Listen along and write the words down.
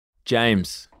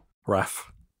James,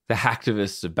 Raf. the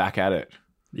hacktivists are back at it.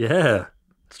 Yeah,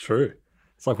 it's true.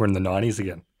 It's like we're in the 90s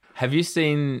again. Have you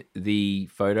seen the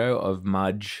photo of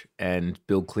Mudge and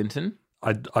Bill Clinton?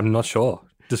 I'm not sure.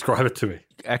 Describe it to me.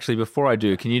 Actually, before I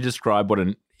do, can you describe what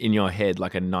in your head,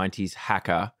 like a 90s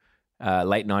hacker,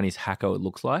 late 90s hacker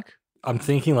looks like? I'm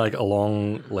thinking like a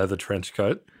long leather trench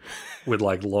coat with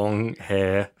like long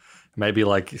hair, maybe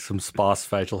like some sparse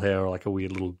facial hair or like a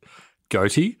weird little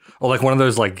goatee, or like one of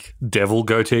those like devil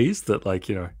goatees that like,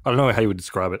 I don't know how you would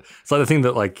describe it. It's like the thing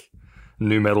that like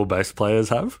new metal bass players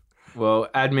have. Well,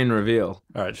 admin reveal.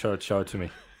 All right, show it to me.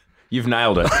 You've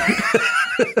nailed it.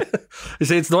 You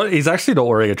see, he's actually not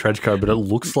wearing a trench coat, but it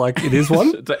looks like it is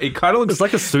one. It kind of looks It's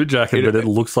like a suit jacket, but it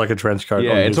looks like a trench coat.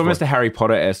 Yeah, it's almost a Harry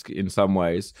Potter-esque in some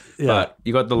ways. Yeah. But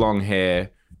you got the long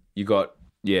hair, you got,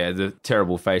 the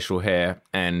terrible facial hair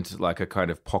and like a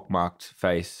kind of pockmarked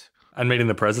face. And meeting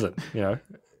the president,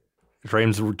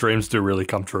 Dreams do really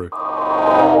come true.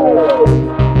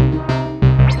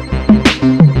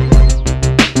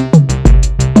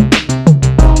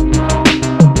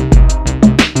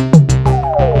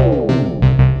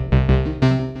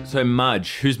 So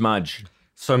Mudge, who's Mudge?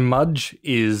 So Mudge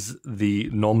is the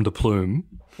nom de plume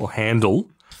or handle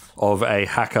of a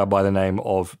hacker by the name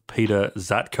of Peter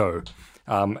Zatko.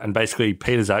 And basically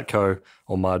Peter Zatko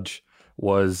or Mudge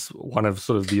was one of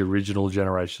sort of the original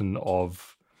generation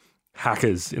of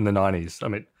hackers in the 90s. I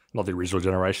mean, not the original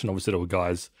generation. Obviously, there were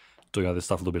guys doing other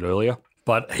stuff a little bit earlier.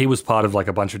 But he was part of like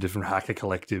a bunch of different hacker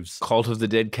collectives. Cult of the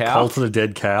Dead Cow? Cult of the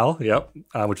Dead Cow, yep,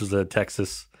 which was a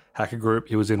Texas hacker group.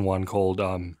 He was in one called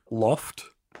Loft.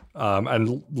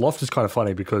 And Loft is kind of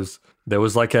funny because there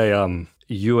was like a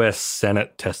US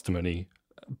Senate testimony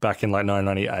back in like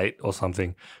 1998 or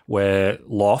something where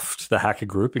Loft, the hacker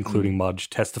group, including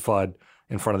Mudge, testified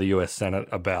in front of the US Senate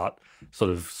about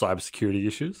sort of cybersecurity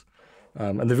issues.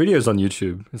 And the video's on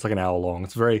YouTube. It's like an hour long.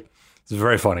 It's very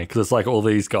funny because it's like all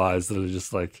these guys that are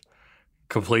just like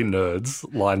complete nerds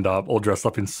lined up, all dressed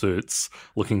up in suits,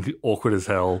 looking awkward as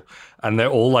hell. And they're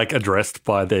all like addressed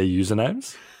by their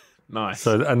usernames. Nice.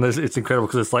 So, and it's incredible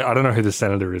because it's like, I don't know who the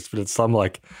senator is, but it's some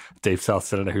like deep South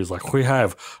senator who's like, we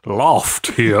have Loft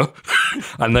here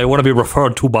and they want to be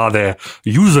referred to by their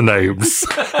usernames.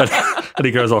 and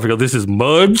he goes off, he goes, this is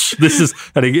Mudge.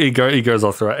 And he goes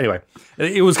off through it. Anyway,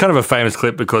 it was kind of a famous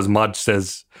clip because Mudge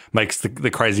makes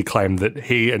the crazy claim that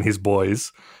he and his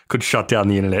boys could shut down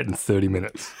the internet in 30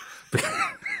 minutes.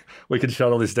 We could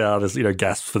shut all this down. There's,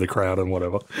 gasps for the crowd and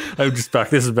whatever. This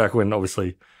is back when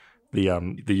obviously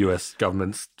the US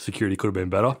government's security could have been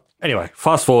better. Anyway,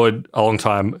 fast forward a long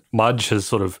time. Mudge has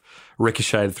sort of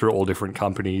ricocheted through all different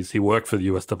companies. He worked for the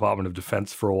US Department of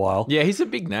Defense for a while. Yeah, he's a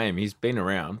big name. He's been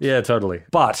around. Yeah, totally.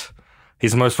 But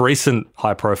his most recent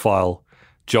high-profile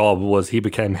job was he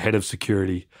became head of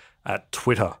security at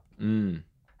Twitter. And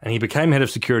he became head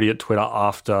of security at Twitter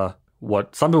after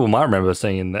what some people might remember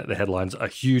seeing in the headlines, a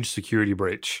huge security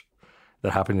breach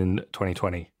that happened in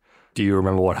 2020. Do you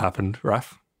remember what happened,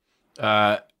 Raf?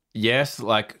 Yes,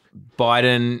 like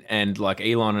Biden and like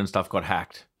Elon and stuff got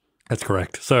hacked. That's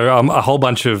correct. So a whole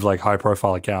bunch of like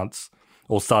high-profile accounts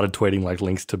all started tweeting like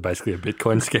links to basically a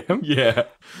Bitcoin scam. Yeah.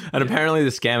 And apparently the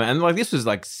scammer, and like this was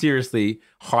like seriously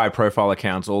high-profile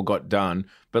accounts all got done,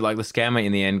 but like the scammer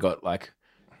in the end got like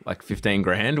 15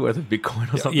 grand worth of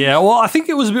Bitcoin or something. Yeah, well, I think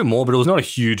it was a bit more, but it was not a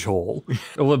huge haul.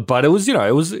 But it was, it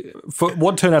was for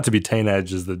what turned out to be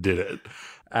teenagers that did it.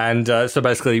 And so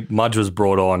basically Mudge was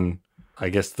brought on, I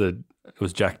guess it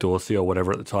was Jack Dorsey or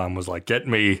whatever at the time was like, get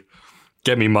me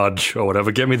Mudge or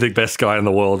whatever, get me the best guy in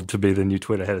the world to be the new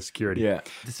Twitter head of security. Yeah.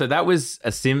 So that was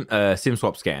a SIM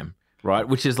swap scam, right?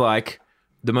 Which is like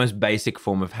the most basic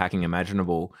form of hacking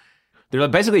imaginable. There are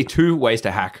basically two ways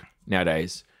to hack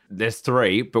nowadays. There's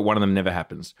three, but one of them never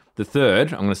happens. The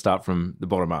third, I'm going to start from the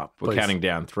bottom up. We're counting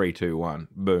down 3, 2, 1.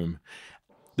 Boom.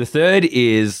 The third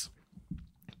is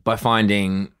by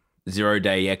finding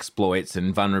zero-day exploits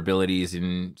and vulnerabilities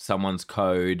in someone's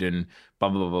code and blah,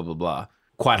 blah, blah, blah, blah.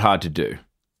 Quite hard to do.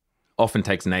 Often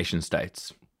takes nation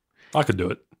states. I could do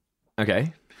it.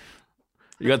 Okay.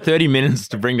 You got 30 minutes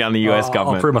to bring down the US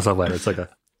government. I'll prove myself later. It's okay.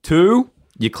 2,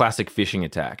 your classic phishing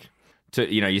attack.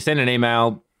 You send an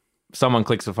email, someone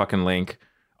clicks a fucking link,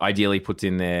 ideally puts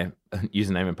in their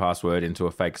username and password into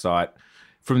a fake site.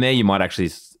 From there, you might actually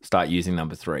start using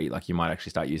number 3. Like you might actually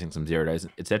start using some 0 days,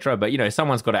 etc. But,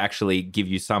 someone's got to actually give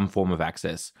you some form of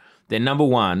access. Then number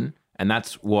 1, and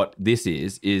that's what this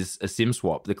is a SIM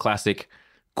swap. The classic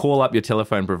call up your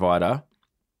telephone provider,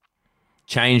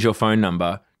 change your phone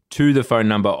number to the phone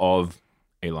number of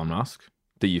Elon Musk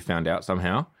that you found out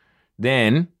somehow.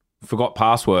 Then forgot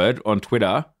password on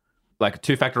Twitter, like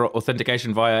two-factor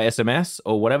authentication via SMS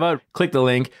or whatever. Click the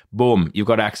link, boom, you've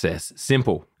got access.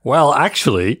 Simple. Well,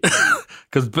 actually,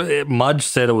 because Mudge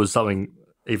said it was something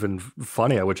even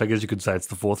funnier, which I guess you could say it's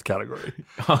the fourth category.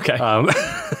 Okay.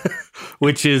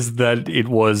 Which is that it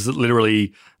was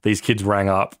literally these kids rang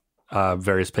up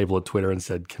various people at Twitter and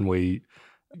said, can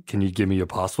you give me your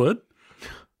password?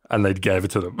 And they gave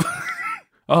it to them.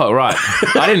 Oh, right.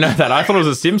 I didn't know that. I thought it was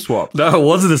a SIM swap. No, it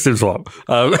wasn't a SIM swap.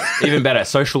 Even better,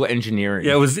 social engineering.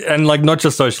 Yeah, it was, and like not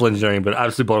just social engineering, but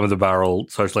absolute bottom of the barrel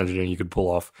social engineering you could pull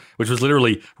off, which was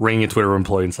literally ringing a Twitter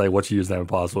employee and say, what's your username and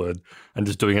password? And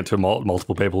just doing it to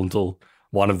multiple people until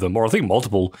one of them, or I think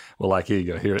multiple, were like, here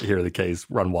you go, here are the keys,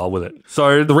 run wild with it.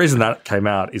 So the reason that came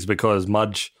out is because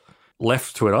Mudge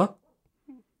left Twitter,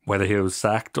 whether he was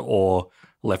sacked or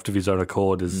left of his own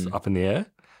accord is up in the air.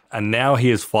 And now he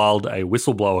has filed a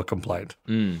whistleblower complaint,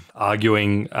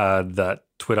 arguing that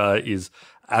Twitter is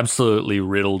absolutely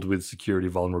riddled with security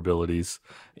vulnerabilities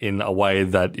in a way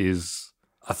that is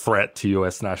a threat to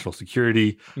US national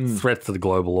security, threat to the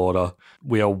global order.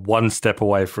 We are one step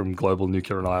away from global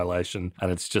nuclear annihilation,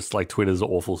 and it's just like Twitter's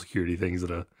awful security things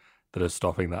that are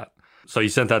stopping that. So you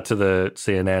sent that to the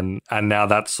CNN, and now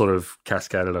that's sort of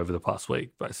cascaded over the past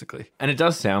week, basically. And it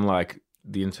does sound like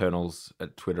the internals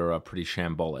at Twitter are pretty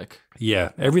shambolic.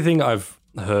 Yeah, everything I've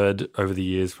heard over the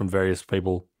years from various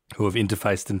people who have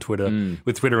interfaced in Twitter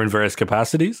with Twitter in various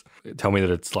capacities tell me that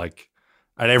it's like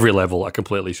at every level a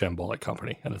completely shambolic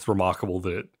company, and it's remarkable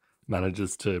that it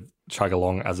manages to chug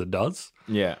along as it does.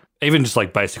 Yeah. Even just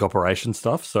like basic operation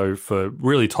stuff. So for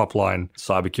really top line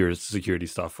cyber security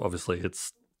stuff, obviously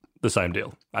it's the same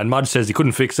deal. And Mudge says he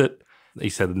couldn't fix it. He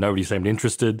said that nobody seemed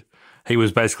interested. He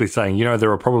was basically saying,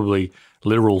 there are probably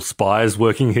literal spies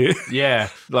working here. Yeah,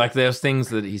 like there's things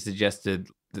that he suggested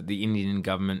that the Indian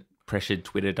government pressured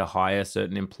Twitter to hire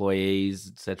certain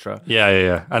employees, etc.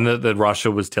 Yeah. And that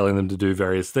Russia was telling them to do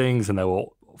various things and they were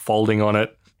folding on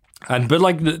it. But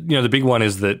like, the big one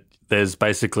is that there's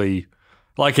basically,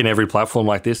 like in every platform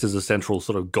like this, there's a central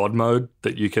sort of God mode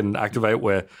that you can activate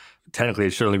where technically it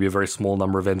should only be a very small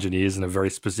number of engineers in a very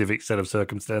specific set of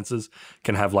circumstances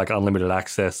can have like unlimited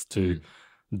access to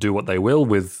do what they will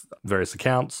with various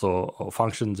accounts or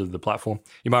functions of the platform.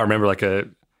 You might remember it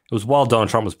was while Donald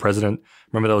Trump was president.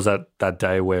 Remember there was that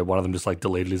day where one of them just like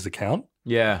deleted his account?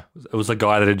 Yeah. It was a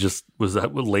guy that had just was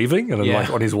leaving and then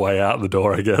like on his way out the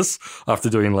door, I guess, after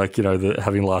doing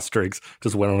having last drinks,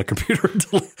 just went on a computer and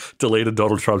deleted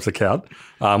Donald Trump's account,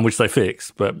 which they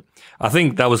fixed. But I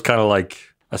think that was kind of like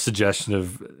a suggestion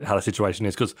of how the situation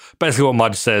is, because basically what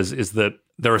Mudge says is that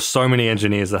there are so many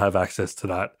engineers that have access to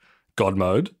that God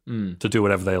mode to do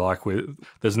whatever they like with.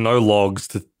 There's no logs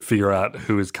to figure out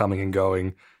who is coming and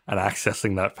going and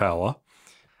accessing that power.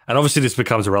 And obviously this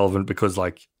becomes irrelevant because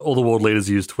like all the world leaders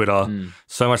use Twitter.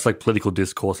 So much like political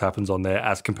discourse happens on there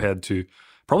as compared to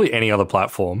probably any other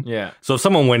platform. Yeah. So if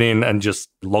someone went in and just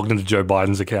logged into Joe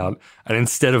Biden's account and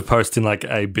instead of posting like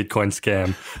a Bitcoin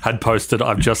scam had posted,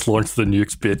 I've just launched the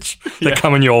nukes, bitch, they're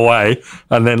coming your way.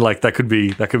 And then like that could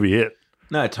be it.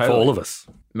 No, totally. For all of us.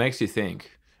 Makes you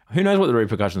think. Who knows what the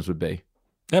repercussions would be?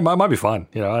 Yeah, it might be fine.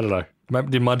 I don't know.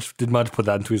 Did Mudge put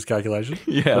that into his calculation?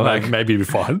 Yeah. Like, maybe it'd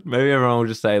be fine. Maybe everyone will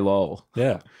just say lol.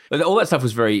 Yeah. But all that stuff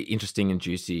was very interesting and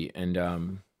juicy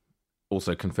and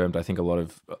also confirmed, I think, a lot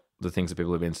of the things that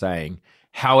people have been saying.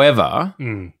 However,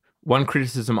 one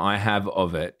criticism I have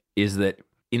of it is that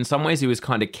in some ways it was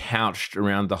kind of couched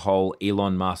around the whole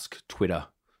Elon Musk Twitter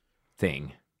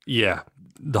thing. Yeah.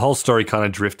 The whole story kind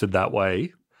of drifted that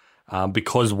way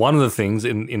because one of the things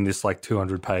in this like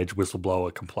 200-page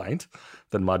whistleblower complaint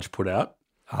that Mudge put out,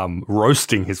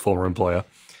 roasting his former employer,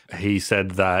 he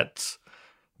said that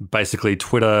basically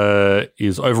Twitter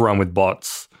is overrun with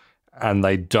bots and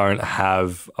they don't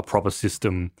have a proper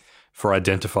system for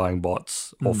identifying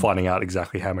bots or finding out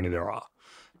exactly how many there are,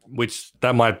 which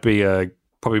that might be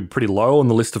probably pretty low on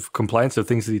the list of complaints of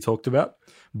things that he talked about.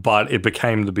 But it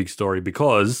became the big story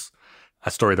because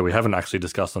a story that we haven't actually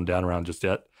discussed on Down Around just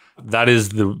yet. That is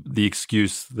the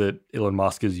excuse that Elon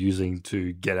Musk is using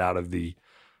to get out of the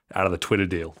Twitter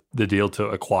deal, the deal to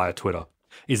acquire Twitter,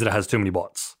 is that it has too many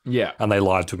bots. Yeah. And they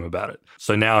lied to him about it.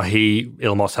 So now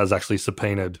Elon Musk has actually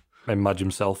subpoenaed maybe Mudge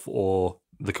himself or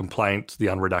the complaint, the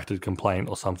unredacted complaint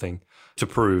or something to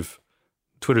prove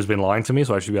Twitter's been lying to me,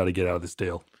 so I should be able to get out of this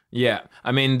deal. Yeah.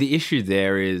 I mean, the issue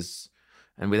there is,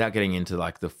 and without getting into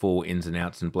like the full ins and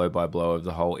outs and blow by blow of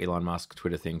the whole Elon Musk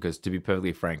Twitter thing, because to be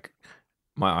perfectly frank,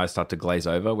 my eyes start to glaze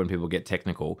over when people get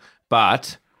technical.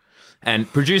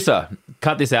 And producer,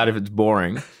 cut this out if it's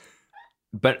boring.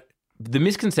 But the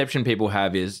misconception people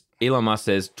have is Elon Musk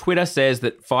says, Twitter says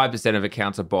that 5% of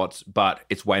accounts are bots, but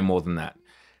it's way more than that.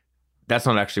 That's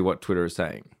not actually what Twitter is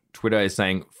saying. Twitter is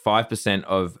saying 5%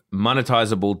 of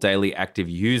monetizable daily active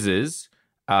users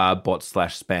are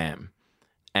bots/spam.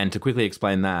 And to quickly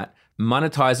explain that,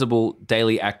 monetizable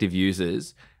daily active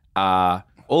users are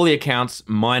all the accounts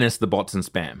minus the bots and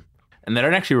spam. And they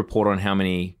don't actually report on how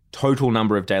many total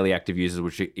number of daily active users,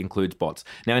 which includes bots.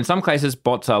 Now, in some cases,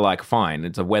 bots are like, fine,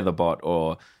 it's a weather bot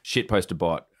or shitposter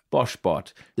bot, Bosch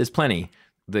bot. There's plenty.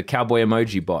 The cowboy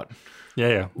emoji bot.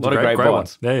 Yeah. A lot of great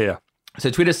bots. One. Yeah. So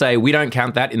Twitter say, we don't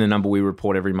count that in the number we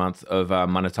report every month of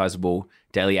monetizable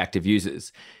daily active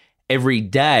users. Every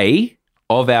day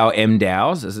of our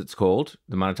MDAOs, as it's called,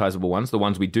 the monetizable ones, the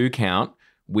ones we do count,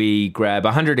 we grab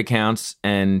 100 accounts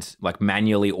and like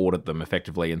manually audit them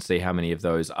effectively and see how many of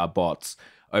those are bots.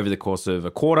 Over the course of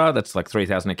a quarter, that's like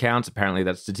 3,000 accounts. Apparently,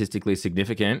 that's statistically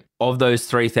significant. Of those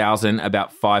 3,000,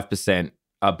 about 5%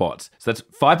 are bots. So that's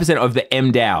 5% of the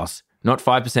MDAOs, not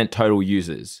 5% total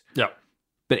users. Yeah.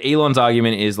 But Elon's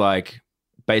argument is like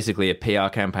basically a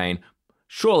PR campaign.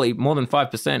 Surely more than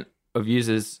 5% of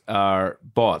users are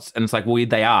bots. And it's like, well,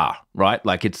 they are, right?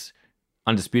 Like it's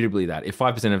undisputably that. If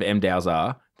 5% of MDAOs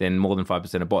are, then more than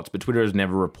 5% are bots. But Twitter has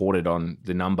never reported on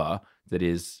the number that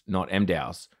is not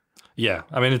MDAOs. Yeah,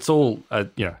 I mean, it's all, as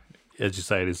you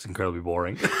say, it is incredibly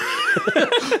boring.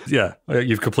 Yeah,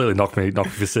 you've completely knocked me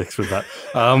for six with that.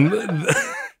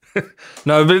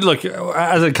 No, but look,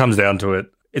 as it comes down to it,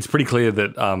 it's pretty clear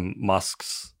that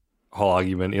Musk's whole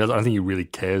argument, I don't think he really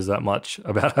cares that much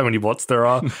about how many bots there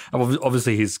are.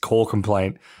 Obviously, his core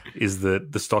complaint is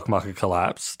that the stock market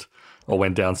collapsed or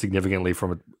went down significantly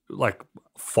from like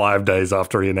 5 days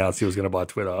after he announced he was going to buy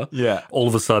Twitter. Yeah. All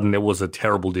of a sudden, it was a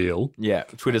terrible deal. Yeah.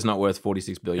 Twitter's not worth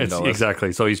 $46 billion.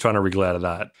 Exactly. So he's trying to wriggle out of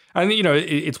that. And,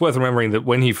 it's worth remembering that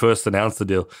when he first announced the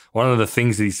deal, one of the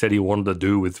things that he said he wanted to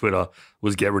do with Twitter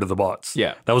was get rid of the bots.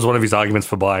 Yeah. That was one of his arguments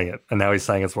for buying it. And now he's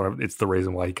saying it's the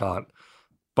reason why he can't.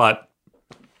 But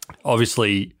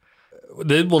obviously,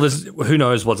 who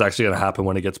knows what's actually going to happen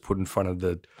when it gets put in front of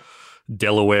the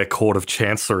Delaware Court of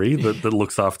Chancery that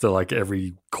looks after like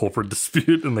every corporate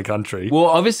dispute in the country. Well,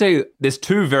 obviously, there's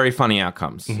two very funny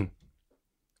outcomes. Mm-hmm.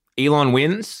 Elon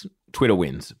wins, Twitter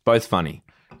wins. Both funny.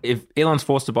 If Elon's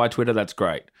forced to buy Twitter, that's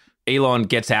great. Elon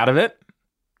gets out of it,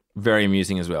 very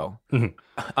amusing as well.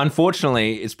 Mm-hmm.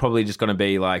 Unfortunately, it's probably just going to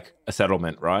be like a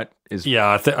settlement, right?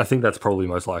 I think that's probably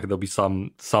most likely. There'll be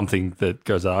something that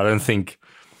goes out. I don't think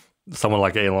someone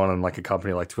like Elon and like a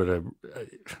company like Twitter,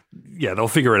 they'll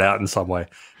figure it out in some way.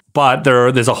 But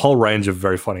there's a whole range of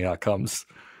very funny outcomes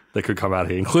that could come out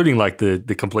here, including like the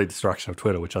complete destruction of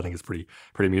Twitter, which I think is pretty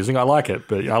amusing. I like it,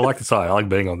 but I like the site. I like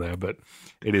being on there, but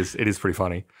it is pretty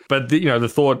funny. But the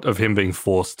thought of him being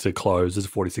forced to close this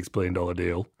 $46 billion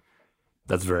deal,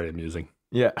 that's very amusing.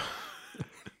 Yeah.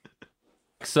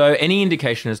 So any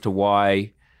indication as to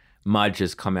why Mudge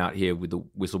has come out here with the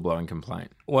whistleblowing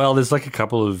complaint? Well, there's like a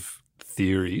couple of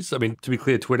theories. I mean, to be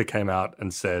clear, Twitter came out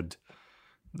and said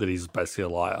that he's basically a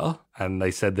liar, and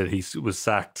they said that he was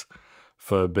sacked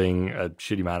for being a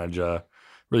shitty manager,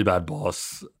 really bad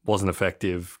boss, wasn't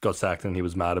effective, got sacked, and he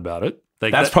was mad about it.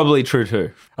 That's probably true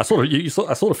too. I saw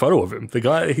a photo of him. The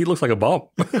guy, he looks like a bum.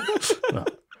 No.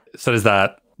 So there's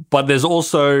that. But there's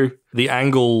also the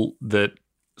angle that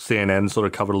CNN sort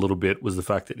of covered a little bit was the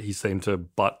fact that he seemed to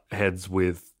butt heads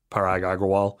with Parag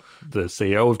Agrawal, the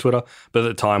CEO of Twitter, but at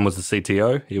the time was the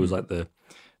CTO. He was like the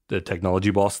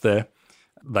technology boss there.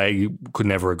 They could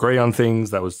never agree on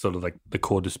things. That was sort of like the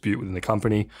core dispute within the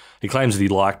company. He claims that he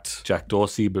liked Jack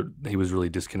Dorsey, but he was really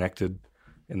disconnected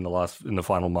in the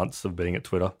final months of being at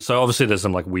Twitter. So obviously there's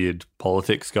some like weird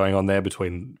politics going on there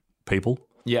between people.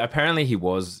 Yeah, apparently he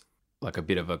was like a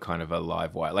bit of a kind of a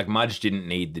live wire. Like Mudge didn't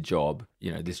need the job,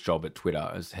 this job at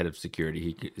Twitter as head of security.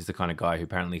 He is the kind of guy who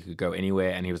apparently could go anywhere,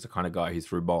 and he was the kind of guy who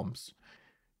threw bombs.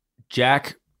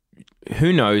 Jack,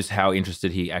 who knows how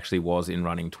interested he actually was in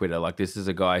running Twitter. Like this is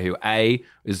a guy who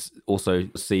is also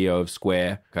CEO of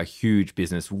Square, a huge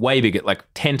business, way bigger, like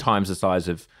 10 times the size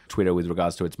of Twitter with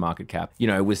regards to its market cap.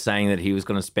 Was saying that he was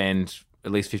going to spend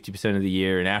at least 50% of the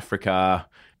year in Africa,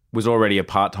 was already a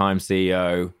part-time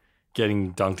CEO.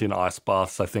 Getting dunked in ice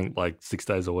baths, I think, like 6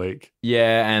 days a week.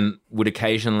 Yeah, and would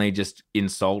occasionally just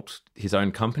insult his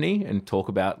own company and talk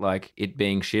about like it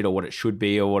being shit or what it should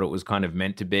be or what it was kind of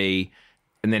meant to be.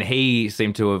 And then he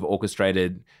seemed to have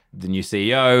orchestrated the new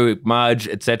CEO, Mudge,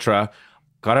 etc.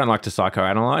 I don't like to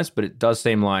psychoanalyze, but it does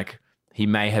seem like he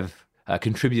may have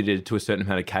contributed to a certain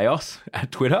amount of chaos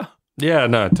at Twitter. Yeah,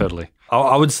 no, totally.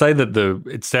 I would say that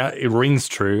it rings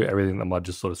true, everything that Mudge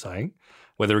is sort of saying.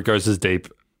 Whether it goes as deep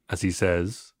as he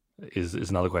says is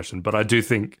another question. But I do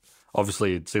think,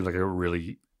 obviously, it seems like a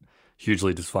really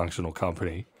hugely dysfunctional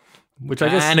company, which I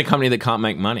guess... And a company that can't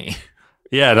make money.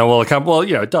 Yeah, no, well,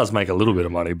 it does make a little bit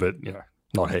of money, but,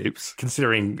 not heaps.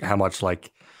 Considering how much,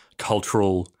 like,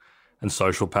 cultural and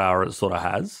social power it sort of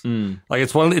has. Like,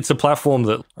 it's a platform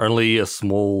that only a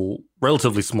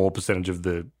relatively small percentage of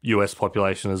the US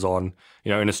population is on.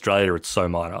 In Australia, it's so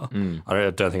minor.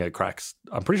 I don't think it cracks.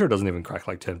 I'm pretty sure it doesn't even crack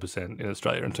like 10% in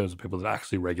Australia in terms of people that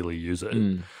actually regularly use it.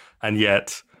 And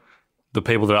yet, the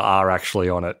people that are actually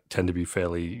on it tend to be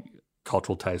fairly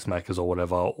cultural tastemakers or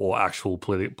whatever, or actual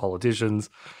politicians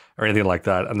or anything like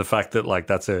that. And the fact that like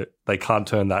they can't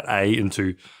turn that A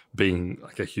into being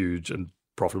like a huge and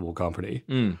profitable company,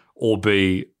 or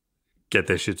B, get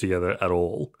their shit together at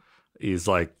all is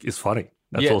funny.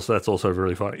 That's also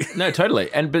really funny. No, totally.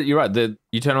 But you're right.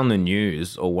 You turn on the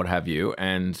news or what have you,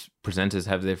 and presenters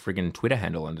have their friggin' Twitter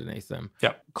handle underneath them.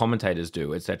 Yeah, commentators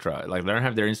do, etc. Like they don't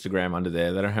have their Instagram under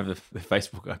there. They don't have the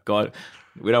Facebook. God,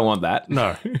 we don't want that.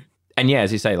 No. And yeah,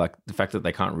 as you say, like the fact that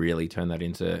they can't really turn that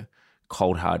into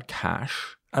cold hard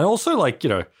cash, and also like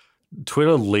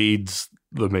Twitter leads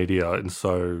the media in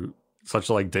such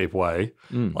a like deep way.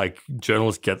 Like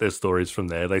journalists get their stories from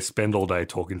there. They spend all day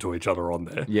talking to each other on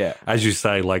there. Yeah. As you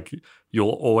say, like you'll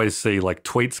always see like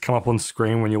tweets come up on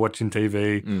screen when you're watching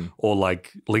TV or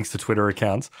like links to Twitter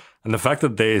accounts. And the fact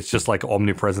that it's just like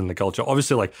omnipresent in the culture.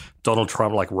 Obviously like Donald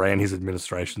Trump like ran his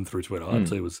administration through Twitter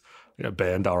until he was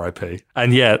banned, RIP.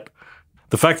 And yet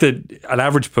the fact that an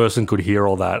average person could hear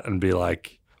all that and be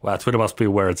like, wow, Twitter must be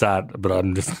where it's at, but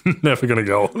I'm just never going to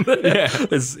go on there. Yeah.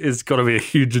 It's got to be a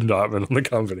huge indictment on the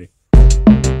company.